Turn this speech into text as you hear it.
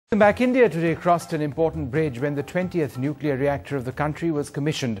Back, India today crossed an important bridge when the 20th nuclear reactor of the country was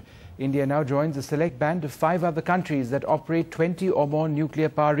commissioned. India now joins a select band of 5 other countries that operate 20 or more nuclear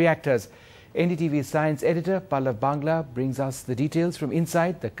power reactors. NDTV science editor Pallav Bangla brings us the details from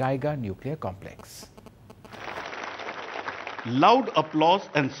inside the Kaiga nuclear complex. Loud applause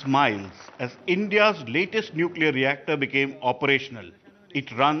and smiles as India's latest nuclear reactor became operational.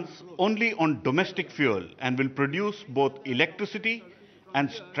 It runs only on domestic fuel and will produce both electricity and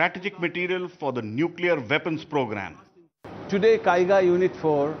strategic material for the nuclear weapons program. Today, Kaiga Unit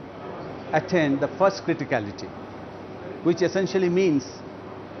 4 attained the first criticality, which essentially means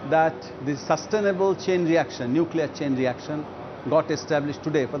that the sustainable chain reaction, nuclear chain reaction, got established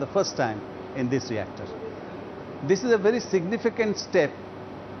today for the first time in this reactor. This is a very significant step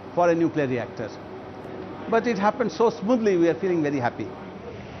for a nuclear reactor. But it happened so smoothly, we are feeling very happy.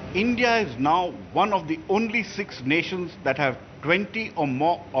 India is now one of the only 6 nations that have 20 or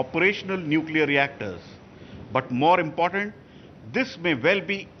more operational nuclear reactors. But more important, this may well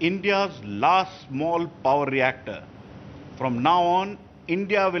be India's last small power reactor. From now on,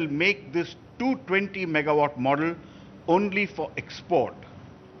 India will make this 220 megawatt model only for export.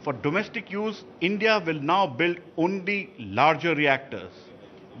 For domestic use, India will now build only larger reactors.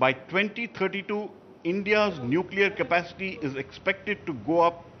 By 2032, India's nuclear capacity is expected to go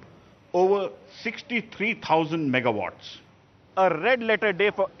up over 63,000 megawatts. A red letter day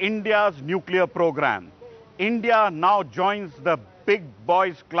for India's nuclear program. India now joins the big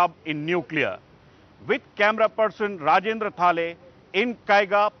boys club in nuclear. With camera person Rajendra Thale in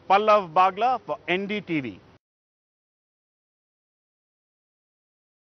Kaiga, Pallav Bangla for NDTV.